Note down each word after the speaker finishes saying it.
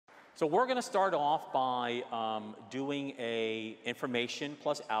So we're going to start off by doing a information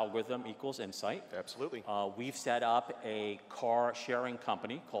plus algorithm equals insight. Absolutely. We've set up a car sharing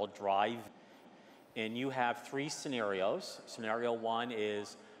company called Drive, and you have 3 scenarios. Scenario 1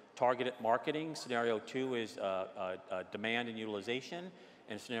 is targeted marketing. Scenario 2 is demand and utilization.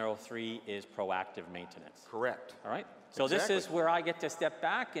 And scenario 3 is proactive maintenance. Correct. All right? So Exactly. this is where I get to step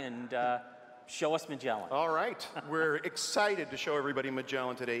back and show us Magellan. All right. We're excited to show everybody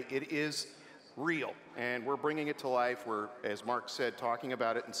Magellan today. It is real, and we're bringing it to life. We're, as Mark said, talking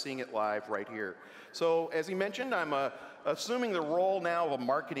about it and seeing it live right here. So as he mentioned, I'm assuming the role now of a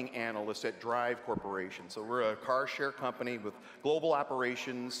marketing analyst at Drive Corporation. So we're a car share company with global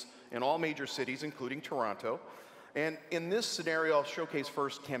operations in all major cities, including Toronto. And in this scenario, I'll showcase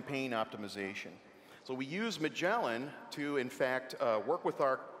first campaign optimization. So we use Magellan to, in fact, work with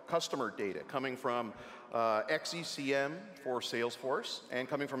our customer data coming from XECM for Salesforce and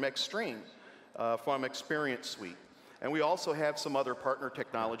coming from Xstream from Experience Suite. And we also have some other partner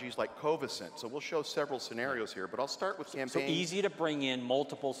technologies like Covicent. So we'll show several scenarios here, but I'll start with campaign. So easy to bring in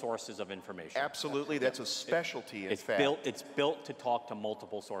multiple sources of information. Absolutely, that's a specialty, in fact. It's built to talk to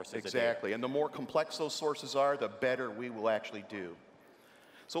multiple sources of data. Exactly, and the more complex those sources are, the better we will actually do.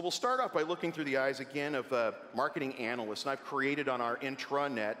 So we'll start off by looking through the eyes again of marketing analysts, and I've created on our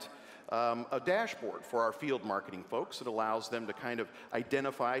intranet a dashboard for our field marketing folks. It allows them to kind of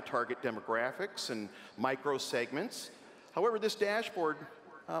identify target demographics and micro segments. However, this dashboard,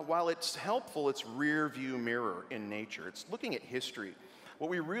 while it's helpful, it's rear view mirror in nature. It's looking at history. What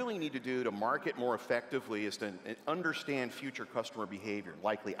we really need to do to market more effectively is to understand future customer behavior,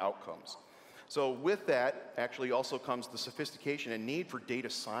 likely outcomes. So with that, actually also comes the sophistication and need for data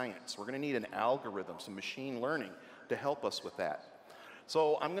science. We're going to need an algorithm, some machine learning to help us with that.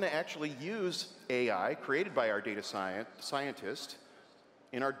 So I'm going to actually use AI created by our data scientist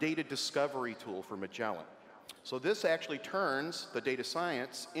in our data discovery tool for Magellan. So this actually turns the data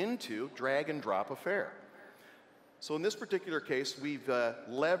science into drag and drop affair. So in this particular case, we've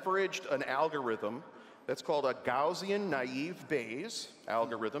leveraged an algorithm that's called a Gaussian naive Bayes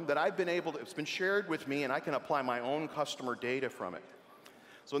algorithm that I've been able to, it's been shared with me, and I can apply my own customer data from it.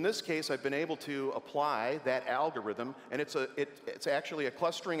 So in this case, I've been able to apply that algorithm, and it's actually a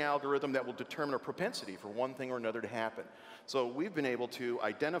clustering algorithm that will determine a propensity for one thing or another to happen. So we've been able to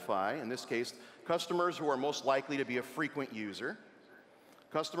identify, in this case, customers who are most likely to be a frequent user,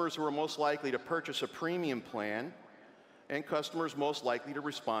 customers who are most likely to purchase a premium plan, and customers most likely to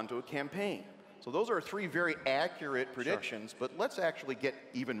respond to a campaign. So those are 3 very accurate predictions, but let's actually get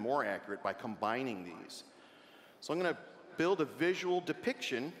even more accurate by combining these. So I'm going to build a visual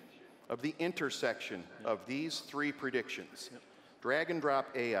depiction of the intersection of these 3 predictions. Drag and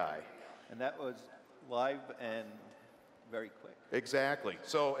drop AI. And that was live and very quick. Exactly.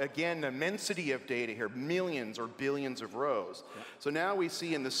 So again, the immensity of data here, millions or billions of rows. So now we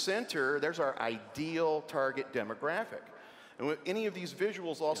see in the center, there's our ideal target demographic. And any of these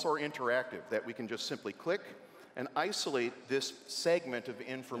visuals also are interactive, that we can just simply click and isolate this segment of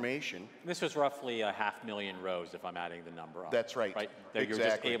information. This was roughly 500,000 rows if I'm adding the number up. That's right. Right? That exactly.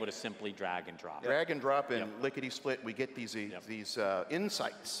 You're just able to simply drag and drop. Drag and drop and lickety-split, we get these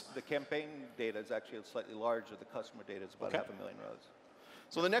insights. The campaign data is actually slightly larger. The customer data is about 500,000 rows.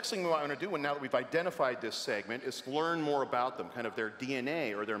 So the next thing we want to do, now that we've identified this segment, is learn more about them, kind of their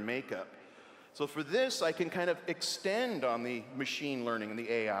DNA or their makeup. So for this, I can kind of extend on the machine learning and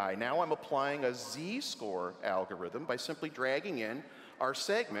the AI. Now I'm applying a Z-score algorithm by simply dragging in our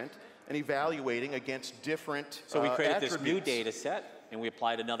segment and evaluating against different So we created attributes. this new data set, and we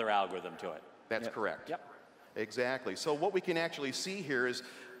applied another algorithm to it. That's correct. Yep. Exactly. So what we can actually see here is,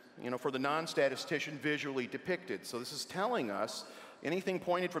 for the non-statistician, visually depicted. So this is telling us anything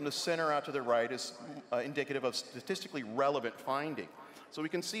pointed from the center out to the right is indicative of statistically relevant finding. So we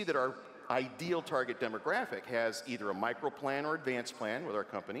can see that our ideal target demographic has either a micro plan or advanced plan with our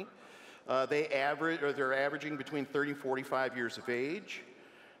company. They're averaging between 30 and 45 years of age.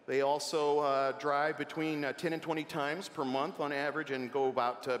 They also drive between 10 and 20 times per month on average and go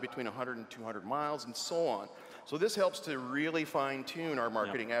about between 100 and 200 miles and so on. So this helps to really fine-tune our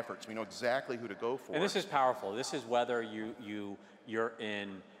marketing efforts. We know exactly who to go for. And this is powerful. This is whether you're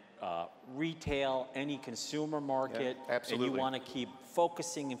in retail, any consumer market, absolutely. and you want to keep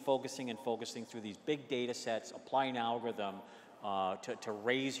focusing and focusing and focusing through these big data sets, apply an algorithm to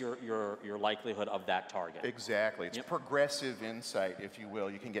raise your likelihood of that target. Exactly. It's progressive insight, if you will.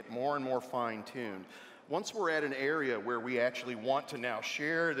 You can get more and more fine-tuned. Once we're at an area where we actually want to now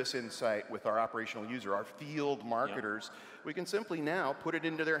share this insight with our operational user, our field marketers, we can simply now put it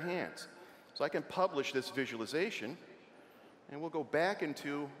into their hands. So I can publish this visualization, and we'll go back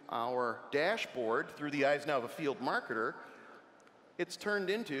into our dashboard through the eyes now of a field marketer. It's turned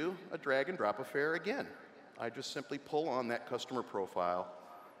into a drag and drop affair again. I just simply pull on that customer profile,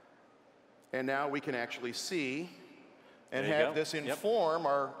 and now we can actually see and have this inform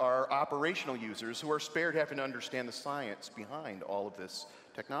our operational users who are spared having to understand the science behind all of this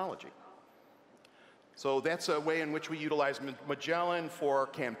technology. So that's a way in which we utilize Magellan for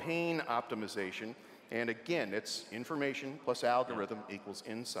campaign optimization. And again, it's information plus algorithm equals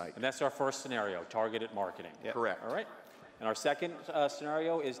insight. And that's our first scenario, targeted marketing. Correct. All right. And our second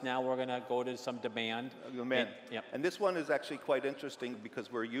scenario is now we're going to go to some demand. And this one is actually quite interesting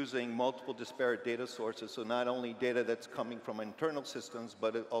because we're using multiple disparate data sources. So not only data that's coming from internal systems,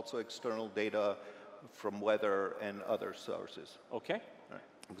 but also external data from weather and other sources. Okay.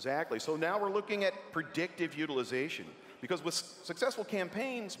 Exactly. So now we're looking at predictive utilization. Because with successful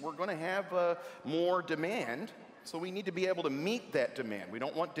campaigns, we're going to have more demand. So we need to be able to meet that demand. We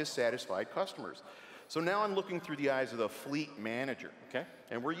don't want dissatisfied customers. So now I'm looking through the eyes of the fleet manager. Okay.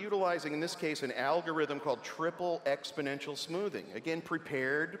 And we're utilizing, in this case, an algorithm called triple exponential smoothing. Again,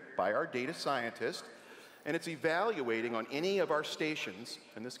 prepared by our data scientist. And it's evaluating on any of our stations,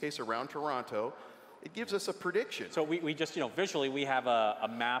 in this case around Toronto. It gives us a prediction. So we just, visually we have a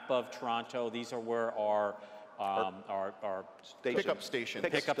map of Toronto. These are where our pickup stations.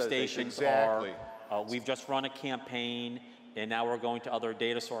 Pickup stations exactly. are. We've just run a campaign. And now we're going to other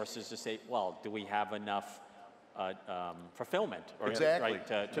data sources to say, well, do we have enough fulfillment? Exactly,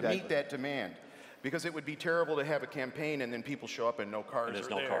 to meet that demand. Because it would be terrible to have a campaign and then people show up and no cars and there's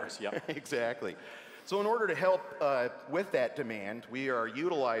no cars, yep. Exactly. So in order to help with that demand, we are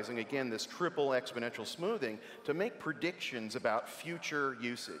utilizing, again, this triple exponential smoothing to make predictions about future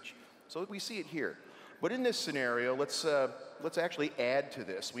usage. So we see it here. But in this scenario, let's actually add to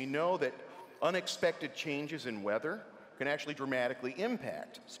this. We know that unexpected changes in weather can actually dramatically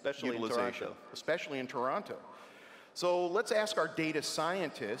impact utilization, especially in Toronto. So let's ask our data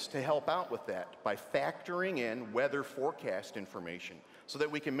scientists to help out with that by factoring in weather forecast information so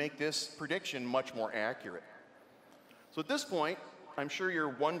that we can make this prediction much more accurate. So at this point, I'm sure you're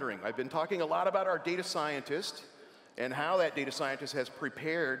wondering, I've been talking a lot about our data scientist and how that data scientist has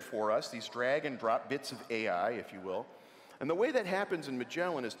prepared for us these drag and drop bits of AI, if you will. And the way that happens in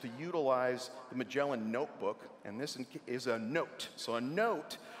Magellan is to utilize the Magellan Notebook, and this is a note. So a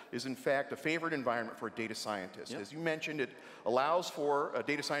note is, in fact, a favorite environment for a data scientist. As you mentioned, it allows for a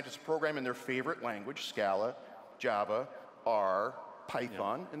data scientist to program in their favorite language, Scala, Java, R,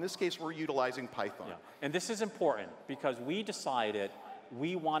 Python. In this case, we're utilizing Python. And this is important because we decided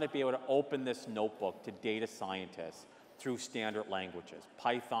we want to be able to open this notebook to data scientists through standard languages,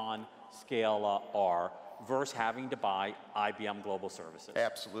 Python, Scala, R, versus having to buy IBM Global Services.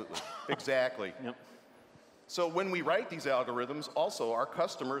 Absolutely. Exactly. So when we write these algorithms, also our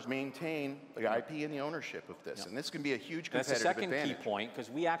customers maintain the IP and the ownership of this. And this can be a huge competitive advantage. That's the second key point, because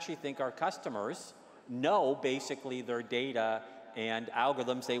we actually think our customers know basically their data and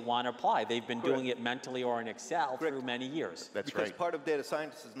algorithms they want to apply. They've been doing it mentally or in Excel through many years. That's because part of data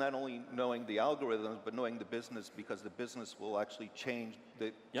science is not only knowing the algorithms, but knowing the business, because the business will actually change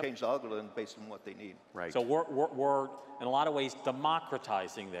the algorithm based on what they need. Right. So we're in a lot of ways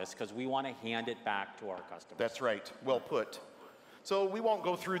democratizing this because we want to hand it back to our customers. That's right. Well put. So we won't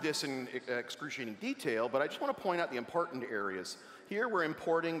go through this in excruciating detail, but I just want to point out the important areas. Here we're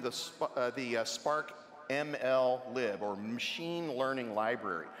importing the Spark ML-lib, or machine learning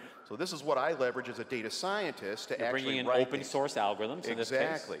library. So this is what I leverage as a data scientist to actually bringing in write open source algorithms in this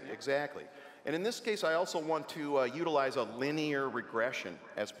case. Exactly. And in this case, I also want to utilize a linear regression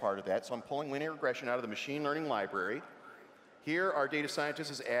as part of that. So I'm pulling linear regression out of the machine learning library. Here, our data scientist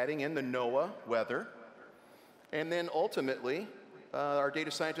is adding in the NOAA weather. And then ultimately, our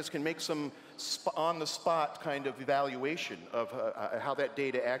data scientist can make some on-the-spot kind of evaluation of how that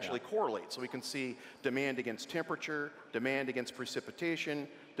data actually correlates. So we can see demand against temperature, demand against precipitation,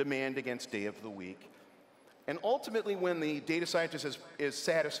 demand against day of the week. And ultimately, when the data scientist is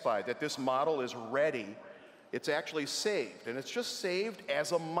satisfied that this model is ready, it's actually saved. And it's just saved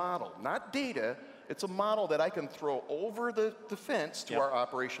as a model, not data. It's a model that I can throw over the fence to our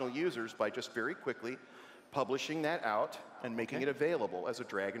operational users by just very quickly publishing that out and making it available as a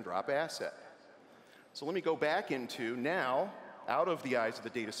drag and drop asset. So let me go back into now, out of the eyes of the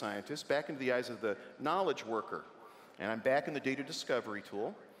data scientist, back into the eyes of the knowledge worker. And I'm back in the data discovery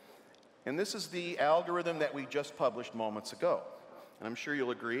tool. And this is the algorithm that we just published moments ago. And I'm sure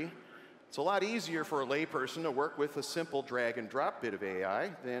you'll agree, it's a lot easier for a layperson to work with a simple drag and drop bit of AI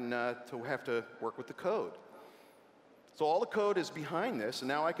than to have to work with the code. So all the code is behind this, and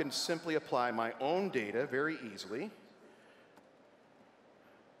now I can simply apply my own data very easily.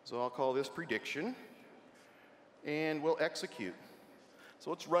 So I'll call this prediction, and we'll execute.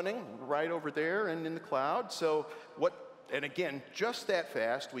 So it's running right over there and in the cloud. So and again, just that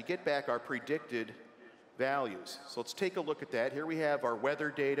fast, we get back our predicted values. So let's take a look at that. Here we have our weather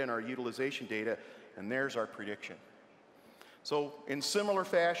data and our utilization data, and there's our prediction. So in similar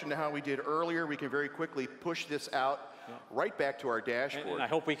fashion to how we did earlier, we can very quickly push this out right back to our dashboard. And I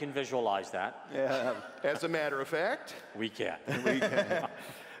hope we can visualize that. Yeah. As a matter of fact, we can. We can.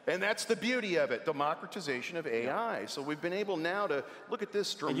 And that's the beauty of it, democratization of AI. So we've been able now to look at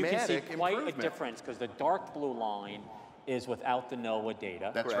this dramatic improvement. And you can see quite improvement. a difference, because the dark blue line is without the NOAA data.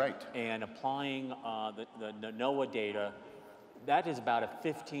 That's right. And applying the NOAA data, that is about a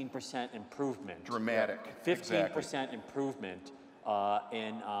 15% improvement. Dramatic. 15% improvement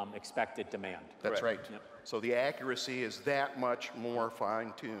in expected demand. That's right. Yep. So the accuracy is that much more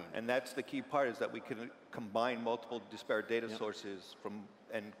fine-tuned. And that's the key part, is that we can combine multiple disparate data sources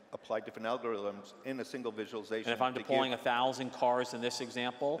and apply different algorithms in a single visualization. And if I'm deploying 1,000 cars in this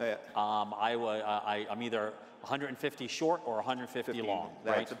example, I'm either 150 short or 150 long.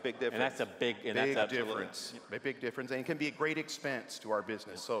 That's right? a big difference. And that's a big difference. A big difference, and it can be a great expense to our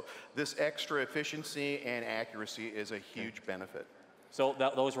business. So this extra efficiency and accuracy is a huge benefit. So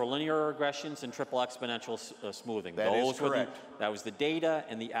those were linear regressions and triple exponential smoothing. That is correct. That was the data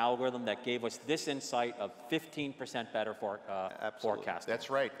and the algorithm that gave us this insight of 15% better forecasting. That's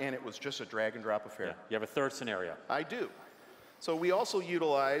right, and it was just a drag and drop affair. Yeah. You have a third scenario. I do. So we also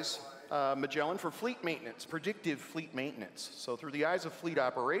utilize Magellan for fleet maintenance, predictive fleet maintenance. So through the eyes of fleet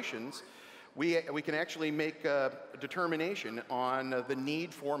operations, we can actually make a determination on the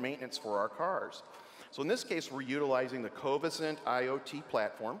need for maintenance for our cars. So in this case, we're utilizing the Covisint IoT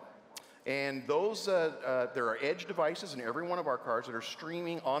platform. And those, there are edge devices in every one of our cars that are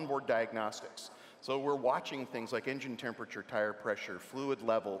streaming onboard diagnostics. So we're watching things like engine temperature, tire pressure, fluid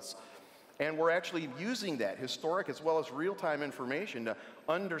levels. And we're actually using that historic as well as real-time information to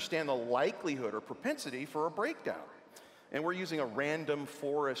understand the likelihood or propensity for a breakdown. And we're using a random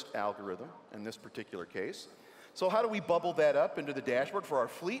forest algorithm in this particular case. So how do we bubble that up into the dashboard for our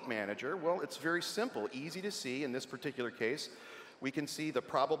fleet manager? Well, it's very simple, easy to see. In this particular case, we can see the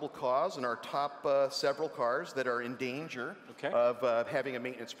probable cause in our top several cars that are in danger of having a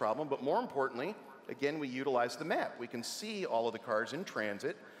maintenance problem. But more importantly, again, we utilize the map. We can see all of the cars in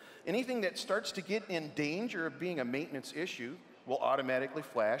transit. Anything that starts to get in danger of being a maintenance issue will automatically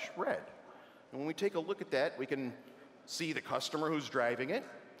flash red. And when we take a look at that, we can see the customer who's driving it,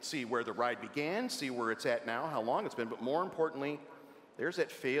 see where the ride began, see where it's at now, how long it's been, but more importantly, there's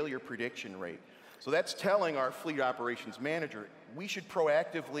that failure prediction rate. So that's telling our fleet operations manager, we should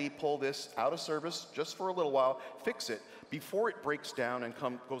proactively pull this out of service just for a little while, fix it, before it breaks down and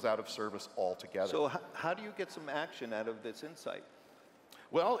goes out of service altogether. So how do you get some action out of this insight?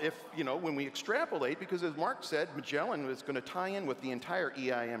 Well, when we extrapolate, because as Mark said, Magellan is going to tie in with the entire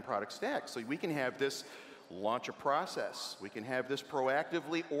EIM product stack. So we can have this launch a process. We can have this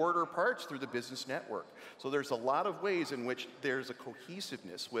proactively order parts through the business network. So there's a lot of ways in which there's a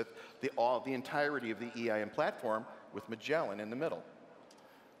cohesiveness with the entirety of the EIM platform with Magellan in the middle.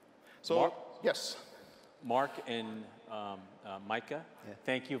 So, Mark? Yes. Mark and Micah,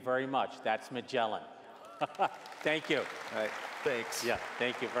 thank you very much. That's Magellan. Thank you. All right. Thanks. Yeah,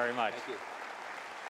 thank you very much. Thank you.